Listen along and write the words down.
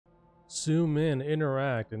zoom in,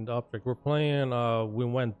 interact, and object. We're playing. We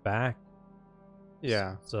went back.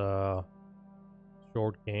 Yeah. It's a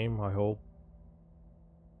short game. I hope.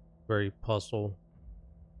 Very puzzle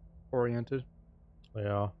Oriented.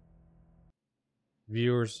 Yeah.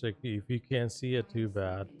 Viewers, if you can't see it, too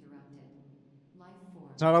bad.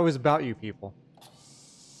 It's not always about you people.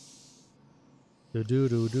 Do do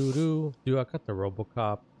do do do. Dude, I got the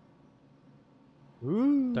RoboCop.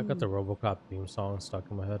 Ooh. I got the RoboCop theme song stuck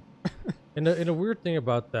in my head. And the weird thing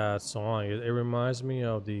about that song, it reminds me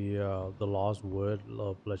of the Lost Wood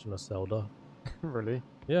of Legend of Zelda. Really?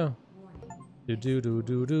 Yeah. Do do do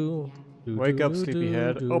do do. Wake up,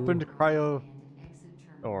 sleepyhead. Open to cryo.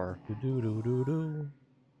 Or. Do do do do do.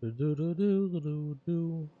 Do do do do do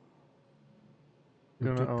do.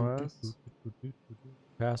 OS.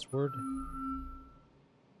 Password?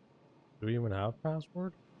 Do we even have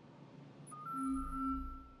password?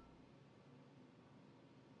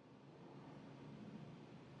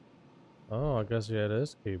 Oh, I guess yeah, it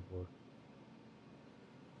is keyboard.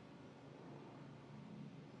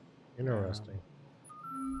 Interesting.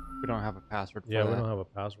 We don't have a password for yeah, that. we don't have a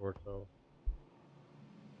password, so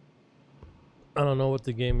I don't know what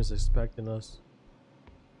the game is expecting us. I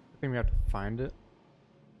think we have to find it.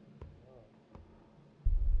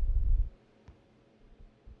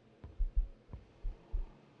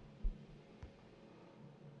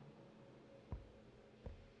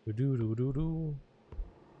 Do do do do do.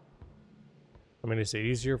 I mean, is it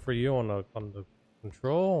easier for you on the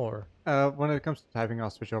control or? When it comes to typing, I'll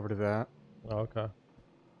switch over to that. Oh, okay.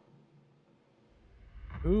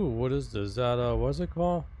 Ooh, what is this? Is that what's it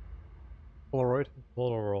called? Polaroid.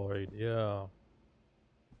 Polaroid, yeah.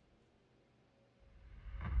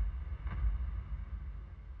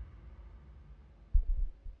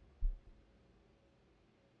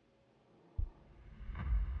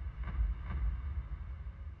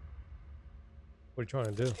 What are you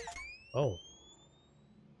trying to do? Oh.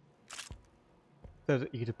 Says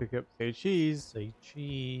you get to pick up, say cheese. Say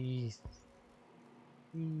cheese.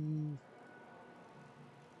 Cheese.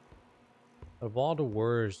 Of all the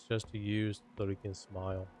words just to use so you can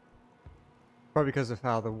smile. Probably because of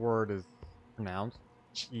how the word is pronounced.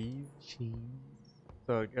 Cheese. Cheese.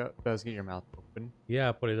 So it does get your mouth open.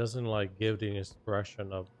 Yeah, but it doesn't like give the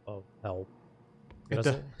expression of help. It It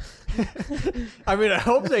doesn't. I mean, I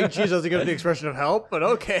hope saying cheese doesn't give the expression of help, but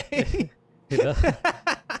okay. It does.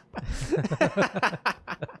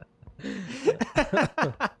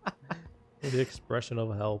 The expression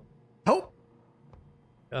of help. Help.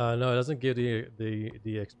 No, it doesn't give the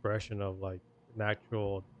expression of like an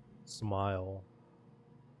actual smile.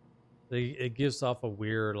 It gives off a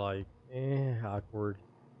weird like awkward.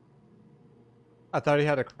 I thought he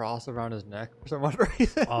had a cross around his neck for some odd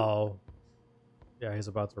reason. Oh, yeah, he's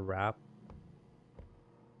about to rap.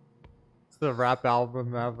 It's the rap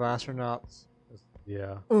album of astronauts.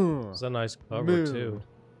 Yeah, Ooh, it's a nice cover mood. too.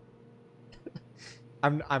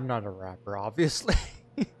 I'm not a rapper, obviously.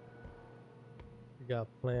 We got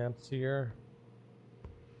plants here.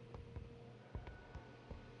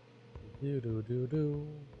 Do do do do.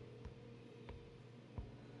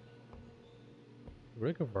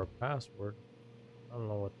 Rig of our password. I don't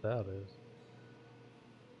know what that is.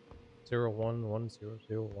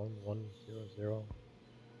 011001100.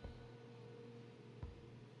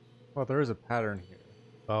 Well, there is a pattern here.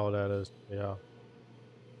 Oh, that is, yeah.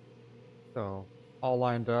 So all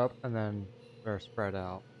lined up, and then they're spread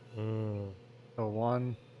out. Mm. So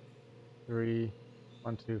 1, 3,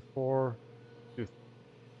 1, 2, 4, 2.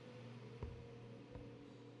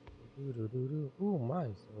 Do do do do. Ooh,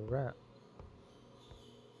 mice, a rat.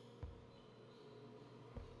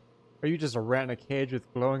 Are you just a rat in a cage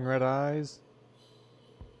with glowing red eyes?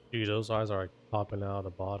 Gee, those eyes are like popping out of the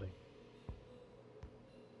body.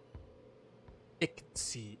 It can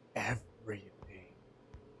see everything.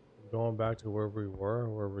 Going back to where we were,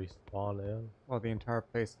 where we spawned in. Well, the entire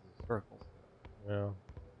place is circles. Yeah.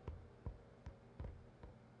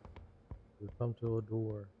 We come to a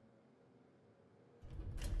door.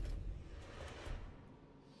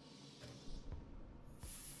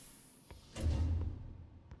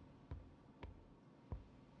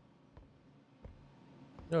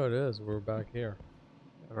 No, it is. We're back here.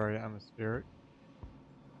 Very atmospheric.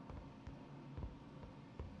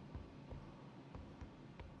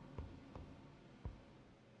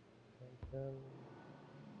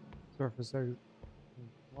 Surface exit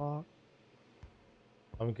block.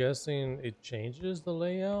 I'm guessing it changes the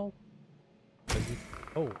layout as you,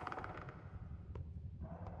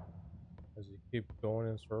 as you keep going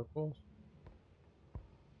in circles.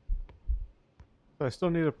 So I still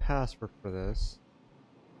need a password for this.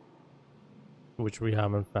 Which we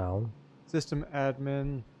haven't found. System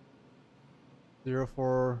admin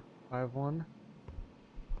 0451.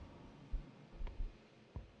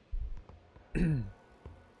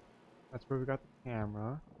 That's where we got the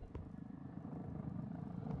camera.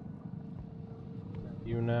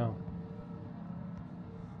 You now.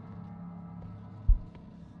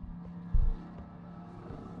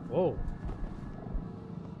 Whoa.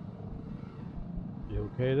 You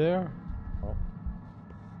okay there? Oh.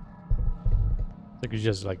 I think you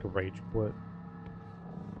just like rage quit.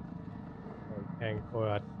 Oh,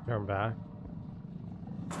 I have to turn back.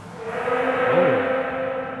 Oh.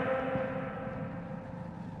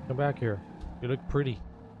 Come back here. You look pretty.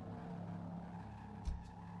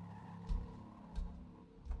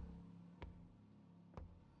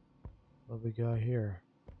 What we got here?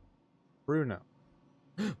 Bruno.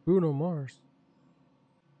 Bruno Mars.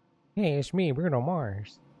 Hey, it's me, Bruno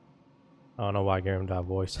Mars. I don't know why I gave him that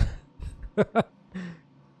voice.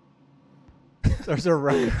 There's a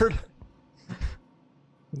record.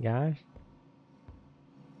 Guys,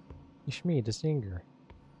 it's me, the singer.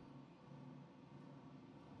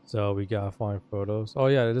 So we gotta find photos. Oh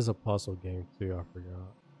yeah, it is a puzzle game too. I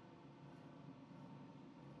forgot.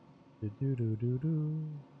 Do do do do.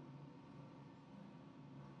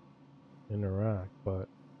 Interact, but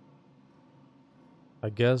I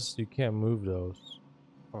guess you can't move those.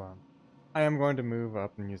 Hold on. I am going to move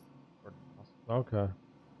up and use the keyboard mouse. Okay.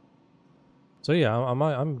 So yeah,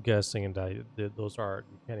 I'm guessing that those are,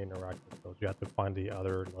 you can't interact with those. You have to find the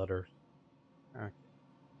other letters. Okay.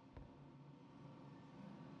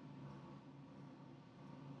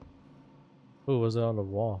 Who was it on the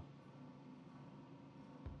wall?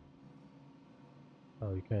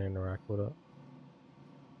 Oh, you can't interact with it.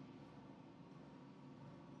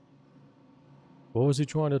 What was he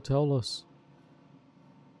trying to tell us?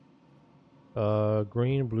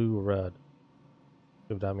 Green, blue, red.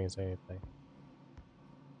 If that means anything.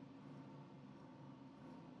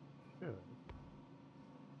 Should.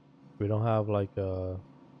 We don't have like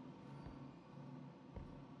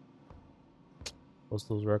what's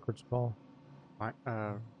those records called?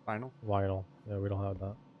 Vinyl. Vinyl. Yeah, we don't have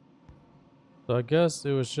that. So I guess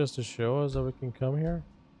it was just to show us that we can come here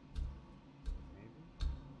Maybe.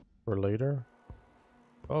 for later.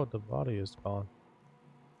 Oh, the body is gone.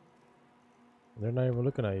 They're not even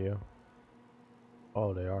looking at you.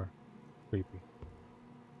 Oh, they are. Creepy.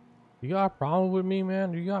 You got a problem with me,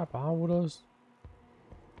 man? You got a problem with us?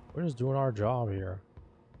 We're just doing our job here.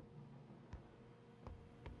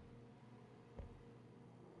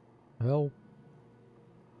 Help.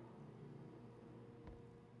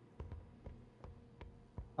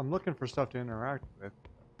 I'm looking for stuff to interact with.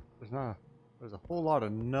 There's a whole lot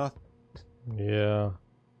of nothing. Yeah.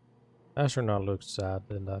 That sure not look sad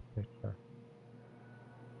in that picture.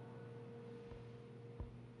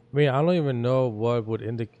 I mean, I don't even know what would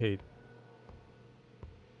indicate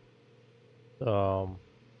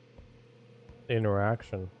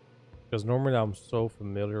interaction, because normally I'm so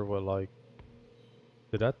familiar with, like,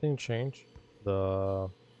 did that thing change the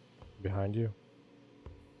behind you?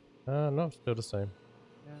 No, still the same.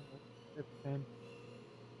 Yeah, it's the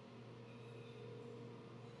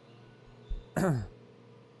same.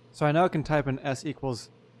 So I know I can type in S equals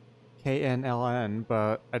KNLN,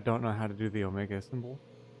 but I don't know how to do the omega symbol.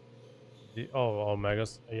 Oh,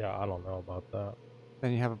 omegas. Yeah, I don't know about that.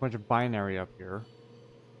 Then you have a bunch of binary up here.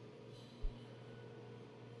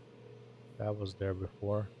 That was there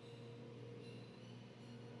before.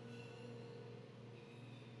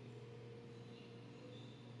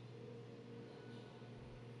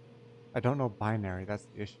 I don't know binary. That's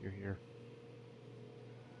the issue here.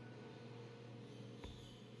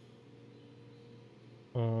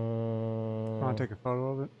 Want to take a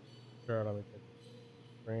photo of it? Sure, let me take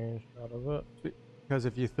a screenshot of it. Because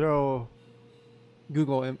if you throw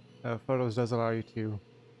Google Photos does allow you to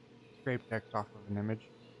scrape text off of an image,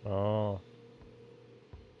 Oh.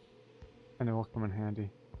 and it will come in handy.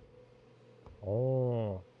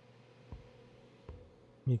 Oh.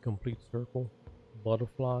 A complete circle.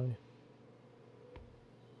 Butterfly.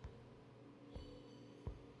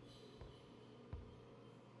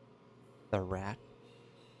 The rat.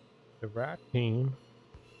 The rat team.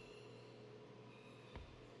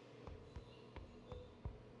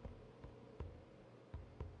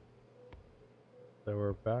 So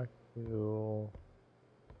we're back to,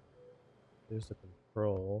 there's the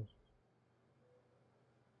controls.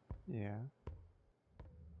 Yeah.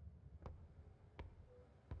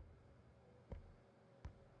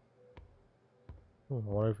 I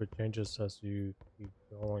wonder if it changes as you keep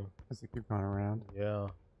going. As you keep going around. Yeah.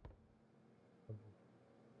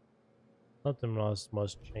 Nothing else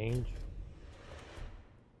must change.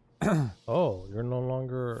 Oh, you're no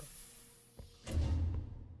longer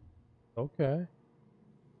okay.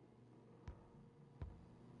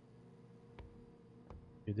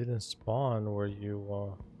 You didn't spawn where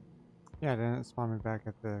you Yeah, then it spawned me back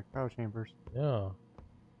at the cryo chambers. yeah.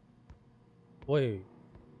 Wait,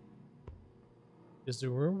 is the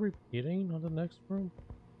room repeating on the next room?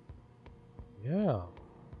 Yeah.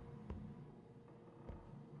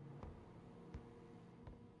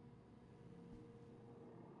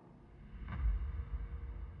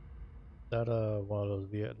 That one of those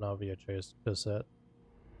Vietnam VHS cassette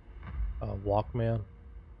Walkman.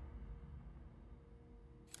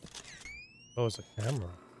 Oh, it's a camera.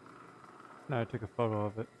 No, I took a photo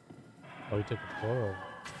of it. Oh, you took a photo of it.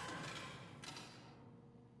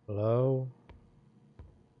 Hello?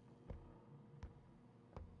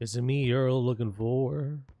 Is it me you're looking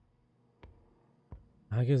for?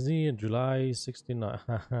 I can see in July 69.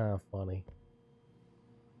 Haha, funny.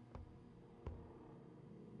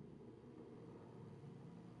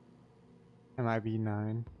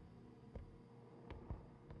 MIB9.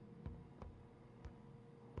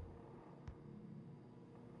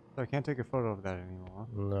 So I can't take a photo of that anymore.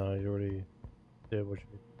 No, you already did what you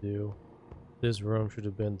need to do. This room should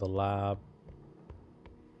have been the lab.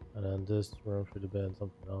 And then this room should have been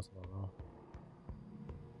something else. I don't know.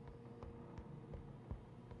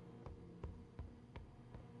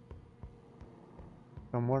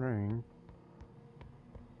 So I'm wondering.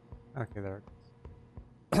 Okay, there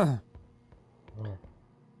it is. Oh,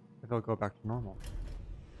 If it'll go back to normal.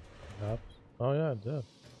 perhaps. Oh, yeah, it did.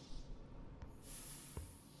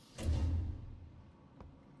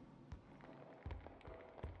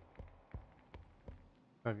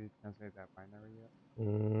 Have you translated that binary yet?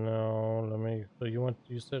 No, let me. So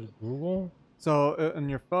you said Google? So in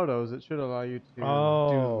your photos, it should allow you to do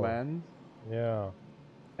Oh, lens, yeah.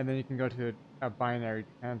 and then you can go to a binary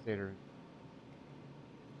translator.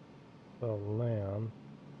 The land.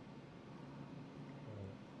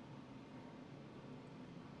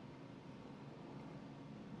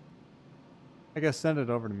 I guess send it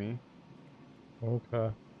over to me.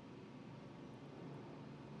 Okay.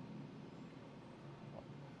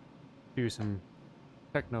 Do some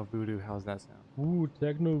techno voodoo. How's that sound? Ooh,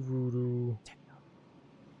 techno voodoo.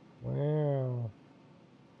 Wow.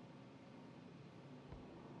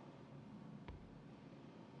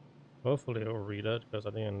 Hopefully it'll read it because I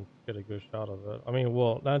didn't get a good shot of it. I mean,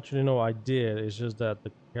 well, actually, no, I did. It's just that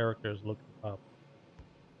the character is looking up.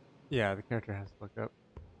 Yeah, the character has to look up.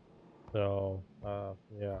 So,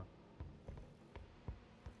 yeah.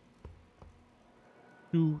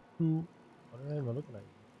 Doo. Why did I even looking at you?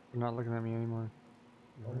 You're not looking at me anymore.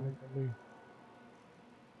 Why are you looking at me?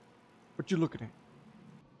 What you looking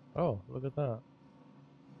Oh, look at that.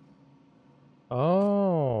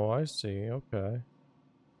 Oh, I see. Okay.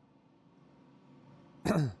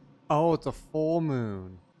 at? Oh, it's a full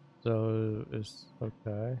moon. So it's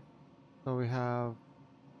okay. So we have.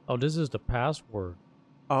 Oh, this is the password.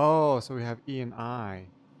 Oh, so we have E and I.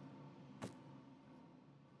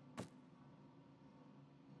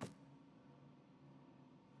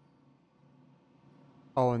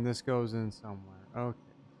 Oh, and this goes in somewhere. Okay.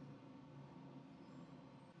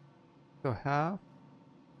 So half.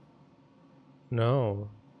 No.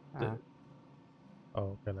 Half.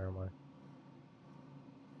 Oh, okay, never mind.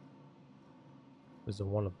 There's the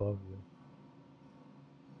one above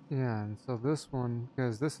you. Yeah, and so this one,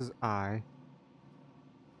 because this is I,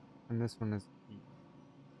 and this one is E.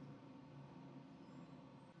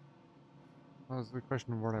 That was the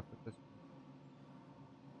question of where I put this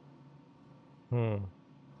one. Hmm.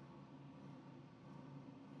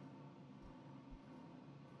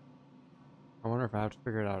 I wonder if I have to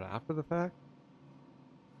figure it out after the fact.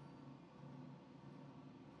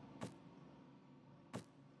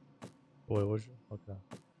 Wait, was you? Okay.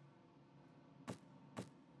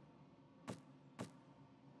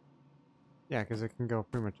 Yeah, because it can go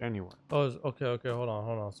pretty much anywhere. Oh, okay, okay. Hold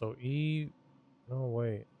on. So E. No,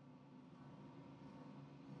 wait.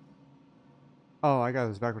 Oh, I got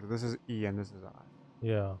this backwards. This is E and this is I.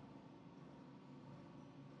 Yeah.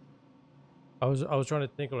 I was trying to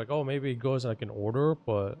think of like, oh, maybe it goes like in order,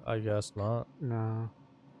 but I guess not. No.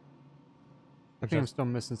 I think I'm Just still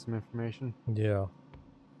missing some information. yeah.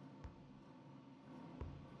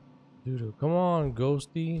 Dude, come on,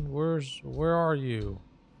 Ghosty. Where are you?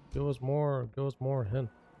 Give us more hint.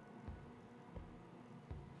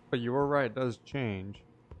 But you were right, it does change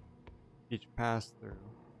each pass through.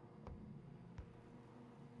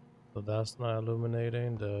 So that's not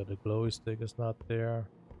illuminating. The glowy stick is not there.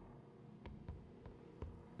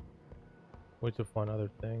 Wait to find other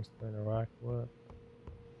things to interact with.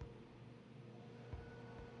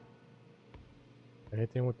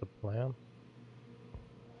 Anything with the plan?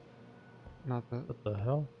 Not the. What the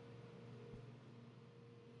hell?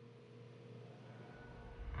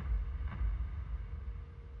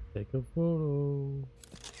 Take a photo.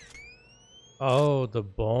 Oh, the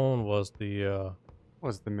bone was the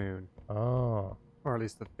Was the moon. oh, Or at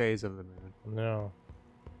least the phase of the moon. no.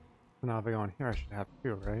 So now if I go in here, I should have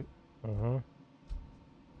two, right? Mm-hmm.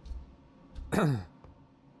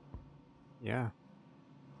 Yeah.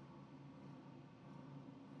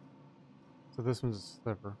 So this one's a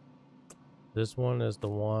sliver. This one is the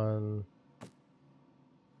one.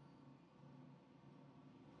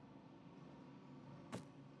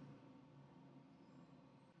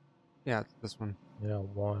 Yeah, it's this one. Yeah,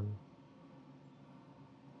 one.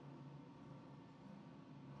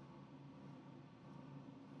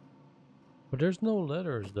 But there's no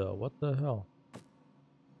letters though. What the hell?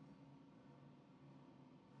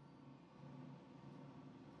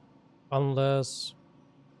 Unless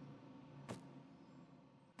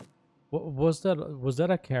what was that? Was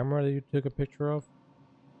that a camera that you took a picture of?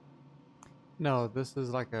 No, this is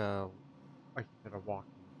like you said, a Walkman.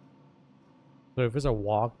 So if it's a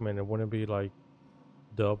Walkman, it wouldn't be like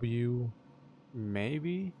W,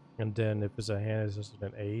 Maybe and then if it's a hand, it's just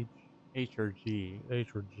an H, H or G. H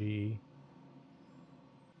or G.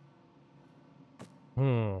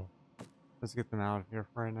 Hmm. Let's get them out of here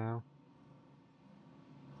for right now.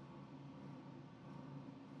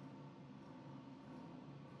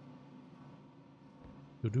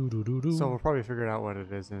 Do do do do So do. we'll probably figure out what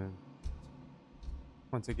it is in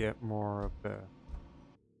once I get more of the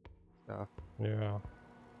stuff. Yeah.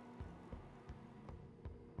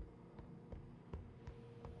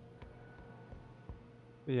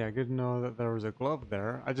 But yeah, good to know that there was a glove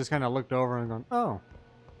there. I just kind of looked over and gone, oh,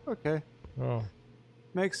 okay. Oh,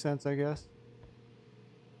 Makes sense, I guess.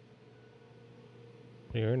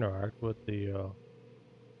 you interact with the.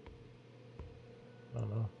 I don't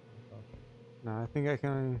know. No, I think I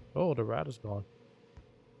can. Oh, the rat is gone.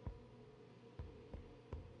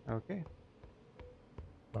 Okay.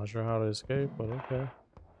 Not sure how to escape, but okay.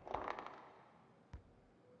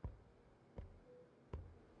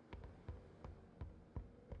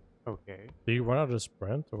 Okay. Do you run out of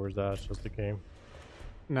sprint, or is that just the game?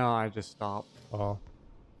 No, I just stopped Oh,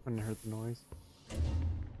 when I heard the noise.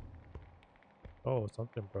 oh,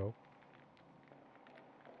 something broke.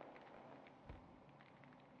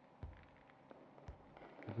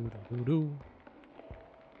 Do do do do.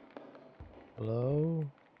 Hello.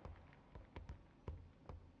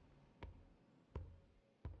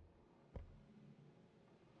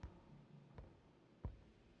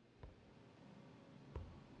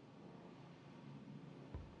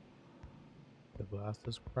 The glass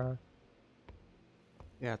is cracked.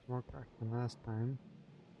 Yeah, it's more cracked than last time.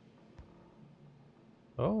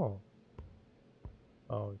 Oh.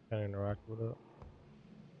 Oh, you can't interact with it.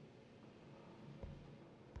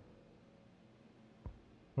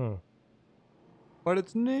 Hmm. But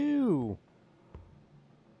it's new!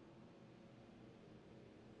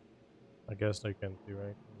 I guess I can't do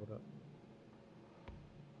anything with it.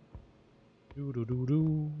 Do do do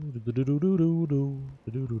do do do do do do do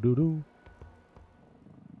do do do do.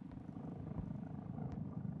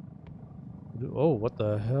 Oh, what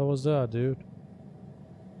the hell was that, dude?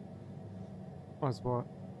 Was what?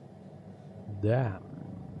 Damn.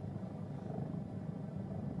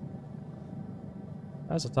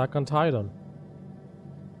 That's Attack on Titan.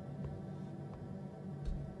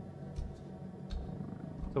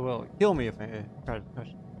 So will it kill me if I try to touch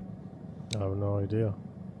it? I have no idea.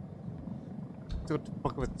 So what the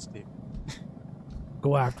fuck with the stick?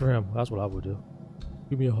 Go after him. That's what I would do.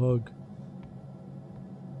 Give me a hug.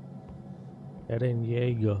 Eren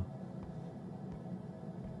Jaeger.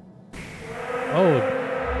 Oh,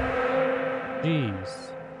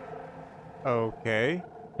 jeez. Okay.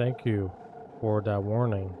 Thank you for that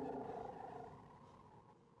warning.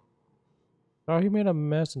 Oh, he made a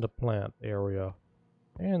mess in the plant area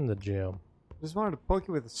and the gym. Just wanted to poke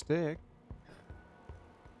you with a stick.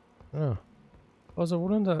 Yeah. Also,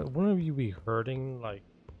 wouldn't you be hurting like?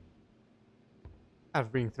 After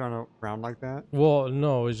being thrown around like that? Well,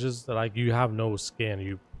 no, it's just that, like you have no skin.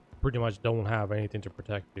 You pretty much don't have anything to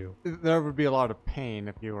protect you. There would be a lot of pain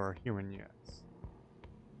if you were a human, yes.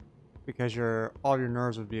 Because all your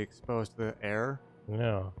nerves would be exposed to the air,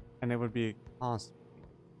 Yeah. and it would be constant.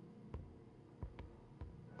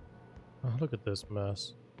 Oh, look at this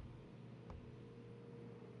mess.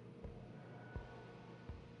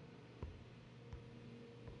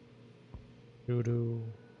 Doo doo.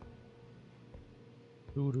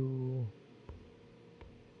 Doo doo.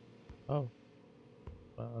 Oh.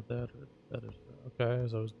 That is okay.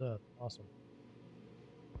 So it's dead. Awesome.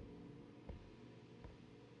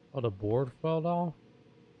 Oh, the board fell off?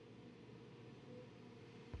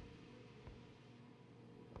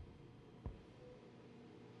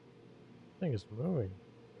 I think it's moving.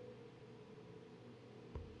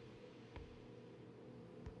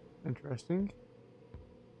 Interesting.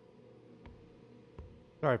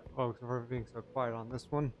 Sorry, folks, for being so quiet on this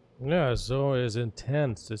one. Yeah, so it's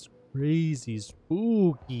intense. It's crazy,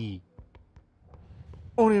 spooky.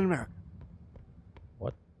 Only in America.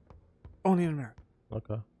 What? Only in America.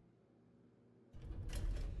 Okay.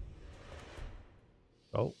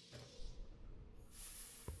 Oh.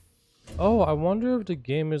 Oh, I wonder if the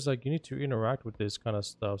game is like you need to interact with this kind of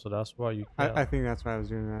stuff, so that's why you can't. I think that's why I was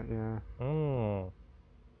doing that, yeah. Hmm.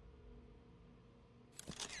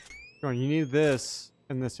 Go on, you need this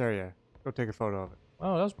in this area. Go take a photo of it.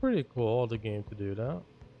 Oh, that's pretty cool, the game to do that.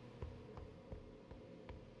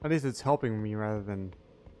 At least it's helping me rather than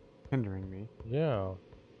hindering me. Yeah.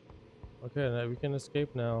 Okay, now we can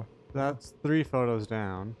escape now. That's 3 photos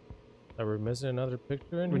down. Are we missing another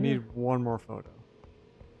picture in We here? need 1 more photo.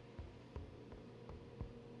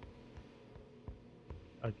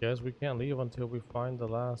 I guess we can't leave until we find the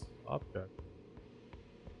last object.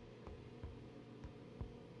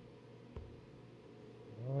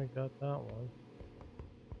 Oh, we got that one.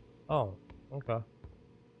 Oh, okay.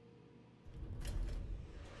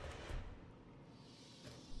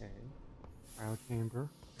 Okay. Cryo chamber.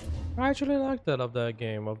 I actually like that of that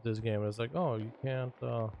game, of this game. It's like, oh, you can't,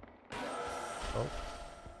 oh.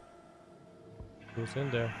 Who's in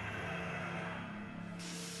there?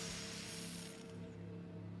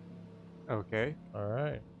 Okay.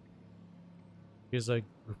 Alright. He's like,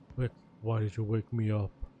 why did you wake me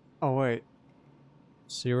up? Oh, wait.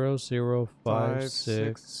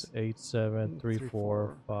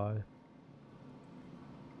 005687345.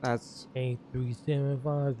 That's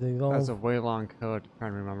 8375. that's a way long code to try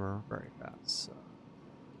and remember very fast. So.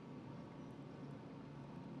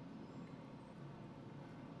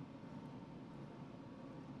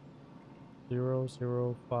 Zero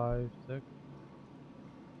zero 56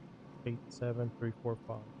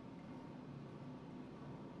 87345.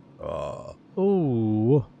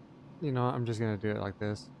 Ooh. You know what? I'm just gonna do it like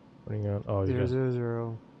this. Putting on. Oh, you 0, got 0,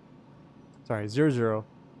 0. Sorry, 0, 0,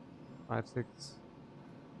 5, 6,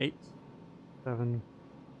 8, 7,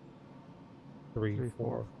 3, 3, 4,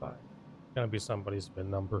 4, 5. 5. Gonna be somebody's VIN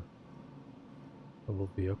number. A little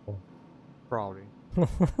vehicle. Probably.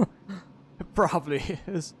 It probably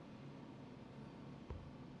is.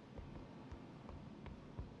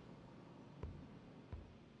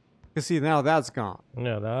 Cause see, now that's gone.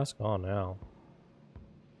 Yeah, that's gone now.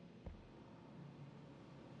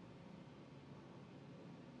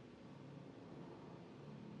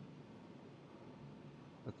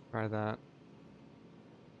 Let's try that.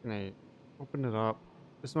 Can I open it up?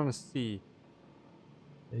 Just want to see.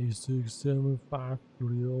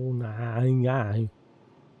 8675309.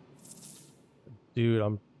 Dude,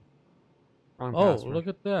 I'm. Wrong Oh, password. look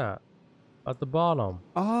at that. At the bottom.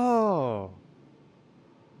 Oh.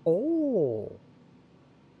 Oh.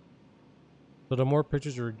 So the more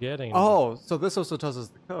pictures you're getting. Oh, so this also tells us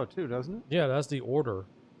the code too, doesn't it? Yeah, that's the order.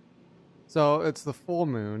 So it's the full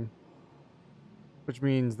moon, which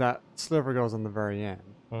means that sliver goes on the very end.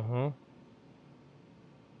 Mm-hmm.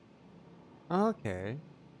 Okay.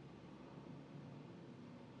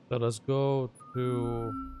 So let's go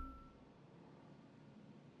to.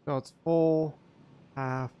 So it's full,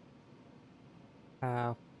 half,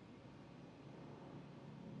 half,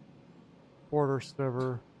 quarter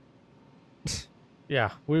sliver. Yeah,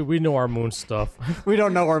 we know our moon stuff. We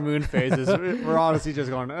don't know our moon phases. We're honestly just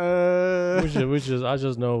going, I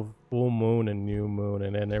just know full moon and new moon,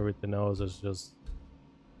 and then everything else is just.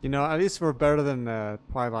 You know, at least we're better than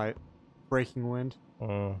Twilight Breaking Wind.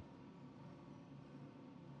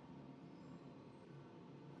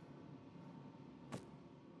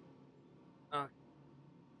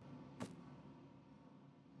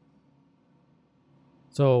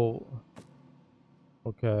 So.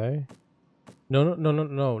 Okay. No.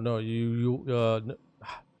 You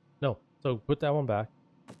no. So put that one back.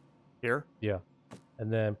 Here? Yeah,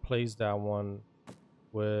 and then place that one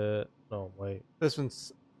with. No, wait. This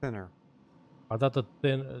one's thinner. I thought the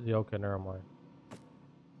thin. Yeah, okay, never mind.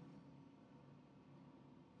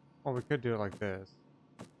 Well, we could do it like this.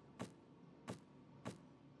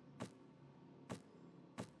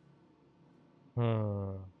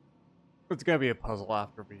 It's gonna be a puzzle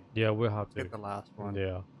after we Yeah, we'll have to get the last one.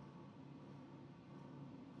 Yeah.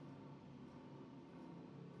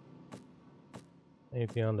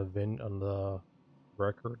 Anything on the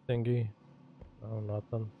record thingy? No,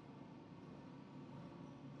 nothing.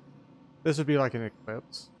 This would be like an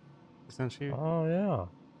eclipse, essentially. Oh yeah.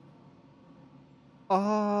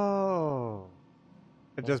 Oh.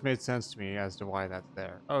 It just made sense to me as to why that's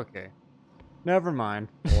there. Okay. Never mind.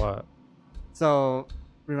 What? So,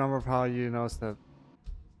 remember how you noticed that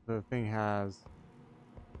the thing has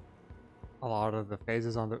a lot of the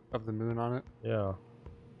phases on the moon on it? Yeah.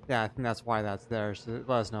 Yeah, I think that's why that's there. So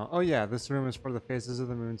let us know. Oh yeah, this room is for the phases of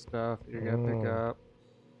the moon stuff that you're gonna pick up.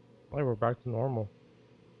 Hey, we're back to normal.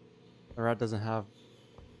 The rat doesn't have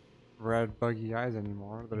red buggy eyes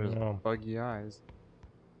anymore. There's Yeah. buggy eyes.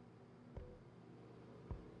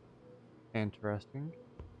 Interesting.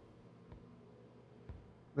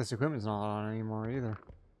 This equipment's not on anymore either.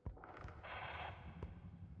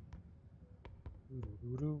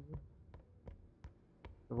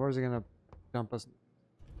 So where's it gonna dump us?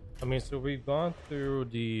 I mean, so we've gone through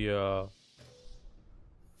the,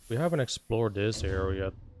 we haven't explored this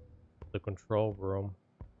area, the control room.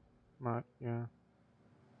 Much, yeah.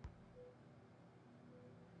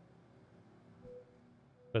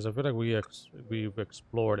 Because I feel like we've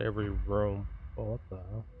explored every room. Oh, what the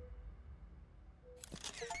hell?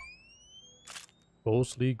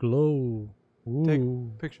 Ghostly glow. Ooh. Take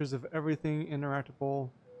pictures of everything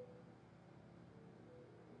interactable.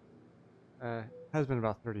 Has been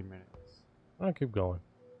about 30 minutes. I'll keep going.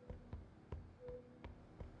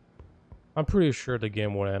 I'm pretty sure the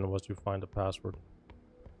game would end once you find the password.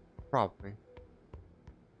 Probably.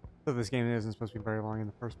 So this game isn't supposed to be very long in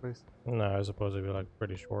the first place? No, I suppose it'd be like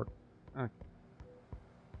pretty short. Okay.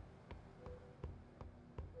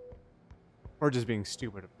 Or just being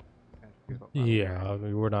stupid. Yeah, I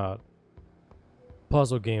mean, we're not.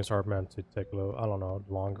 Puzzle games are meant to take I don't know,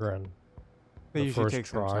 longer and They the usually first take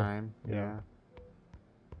some try. time. Yeah.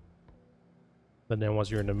 But then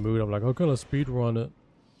once you're in the mood, I'm like, okay, let's speed run it.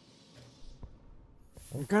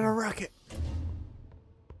 I'm gonna wreck it.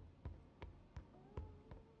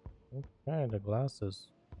 Okay, the glasses.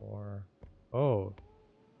 Or oh.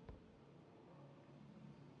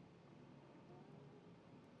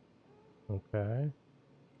 Okay.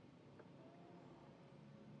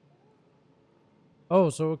 Oh,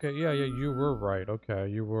 so okay, yeah, you were right. Okay,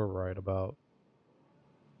 you were right about.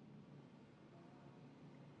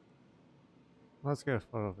 Let's get a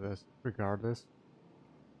photo of this, regardless.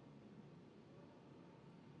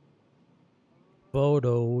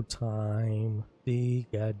 Photo time.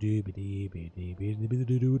 Okay.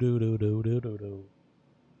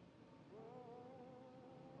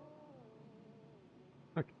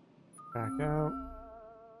 Back out.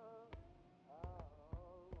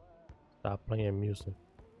 Stop playing music.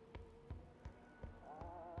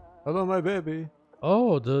 Hello, my baby.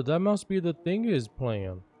 Oh, that must be the thing is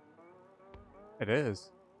playing. It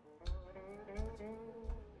is.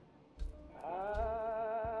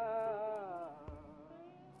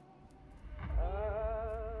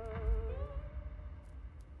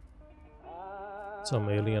 Some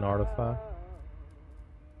alien artifact.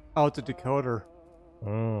 Oh, it's a decoder.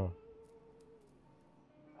 Mm.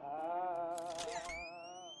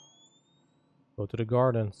 Go to the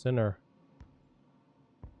garden, sinner.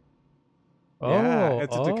 Yeah,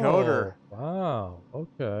 it's a decoder. Wow.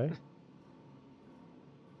 Okay.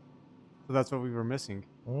 So that's what we were missing.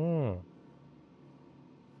 Mm.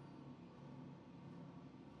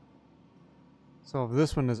 So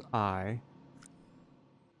this one is I.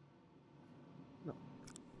 No.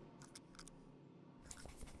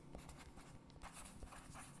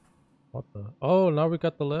 What the? Oh, now we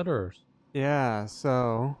got the letters. Yeah,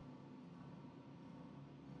 so.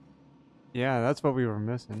 Yeah, that's what we were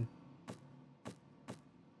missing.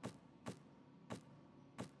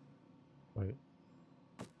 Wait.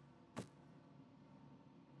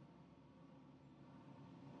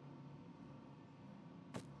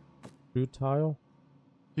 Futile?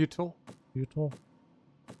 Futile? Futile?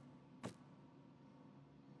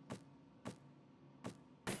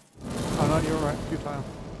 Oh, no, you're right. Futile.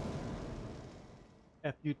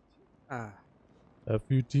 F-U... Futile.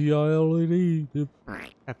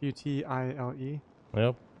 F-U-T-I-L-E?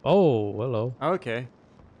 Yep. Oh, hello. Okay.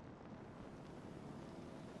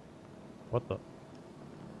 What the?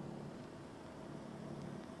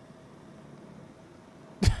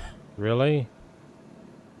 Really?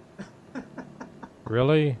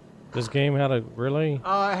 Really? This game had a really?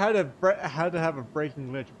 I had to have a breaking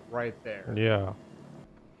glitch right there. Yeah.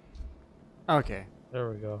 Okay. There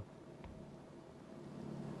we go.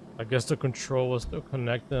 I guess the control was still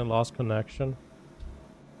connected and lost connection.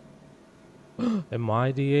 Am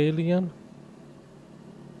I the alien?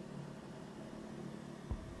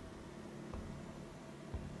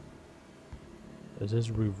 Is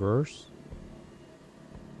this reverse?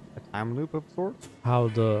 A time loop of sorts? How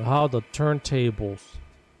the turntables?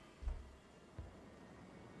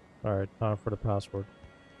 Alright, time for the password.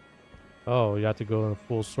 Oh, you have to go in a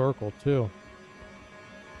full circle too.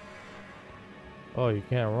 Oh, you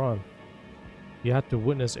can't run. You have to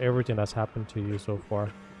witness everything that's happened to you so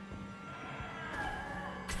far.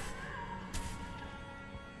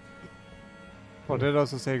 Well, it did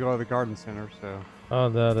also say go to the garden center, so. Oh,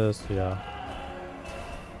 that is, yeah.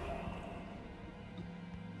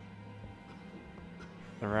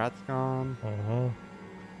 The rat's gone. Mm-hmm.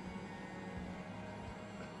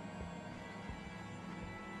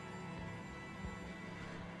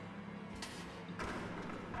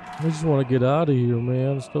 I just want to get out of here,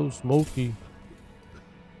 man. It's so smoky.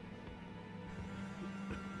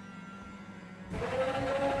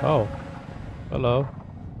 Oh, hello.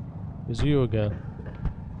 It's you again.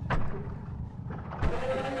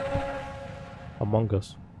 Among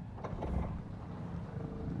Us.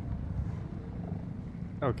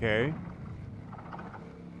 Okay.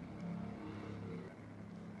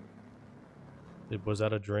 Was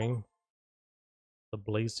that a dream? The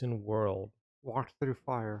blazing world. Walked through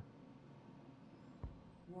fire.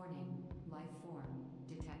 Warning, life form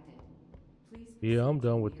detected. Please Yeah, I'm proceed to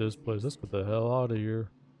done the with this nearest place. Let's exit. get the hell out of here.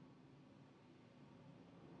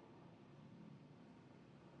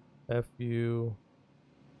 Futile.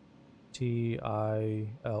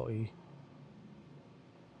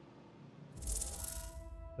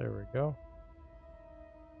 There we go.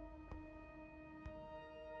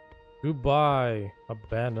 Goodbye,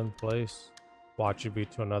 abandoned place. Watch you be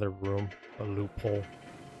to another room, a loophole.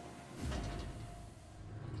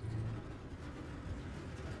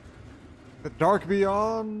 The dark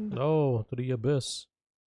beyond. No, to the abyss.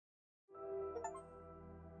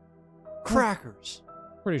 Crackers.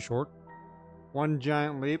 Pretty short. One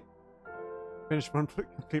giant leap. Finished one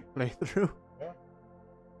complete playthrough. Yeah.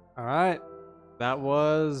 Alright. That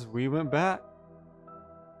was We Went Back.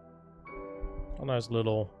 A nice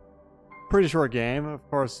little. Pretty short game. Of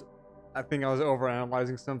course, I think I was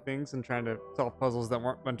overanalyzing some things and trying to solve puzzles that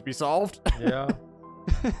weren't meant to be solved. Yeah.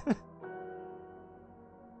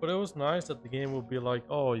 But it was nice that the game would be like,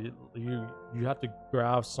 oh, you have to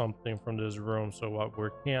grab something from this room, so what we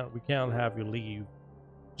can't have you leave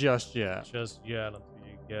Just yet. just yet until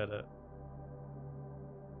you get it.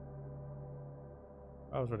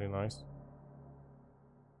 That was really nice.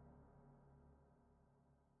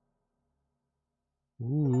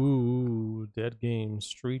 Ooh, dead game,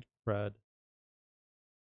 street cred.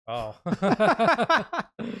 Oh,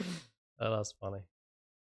 that's funny.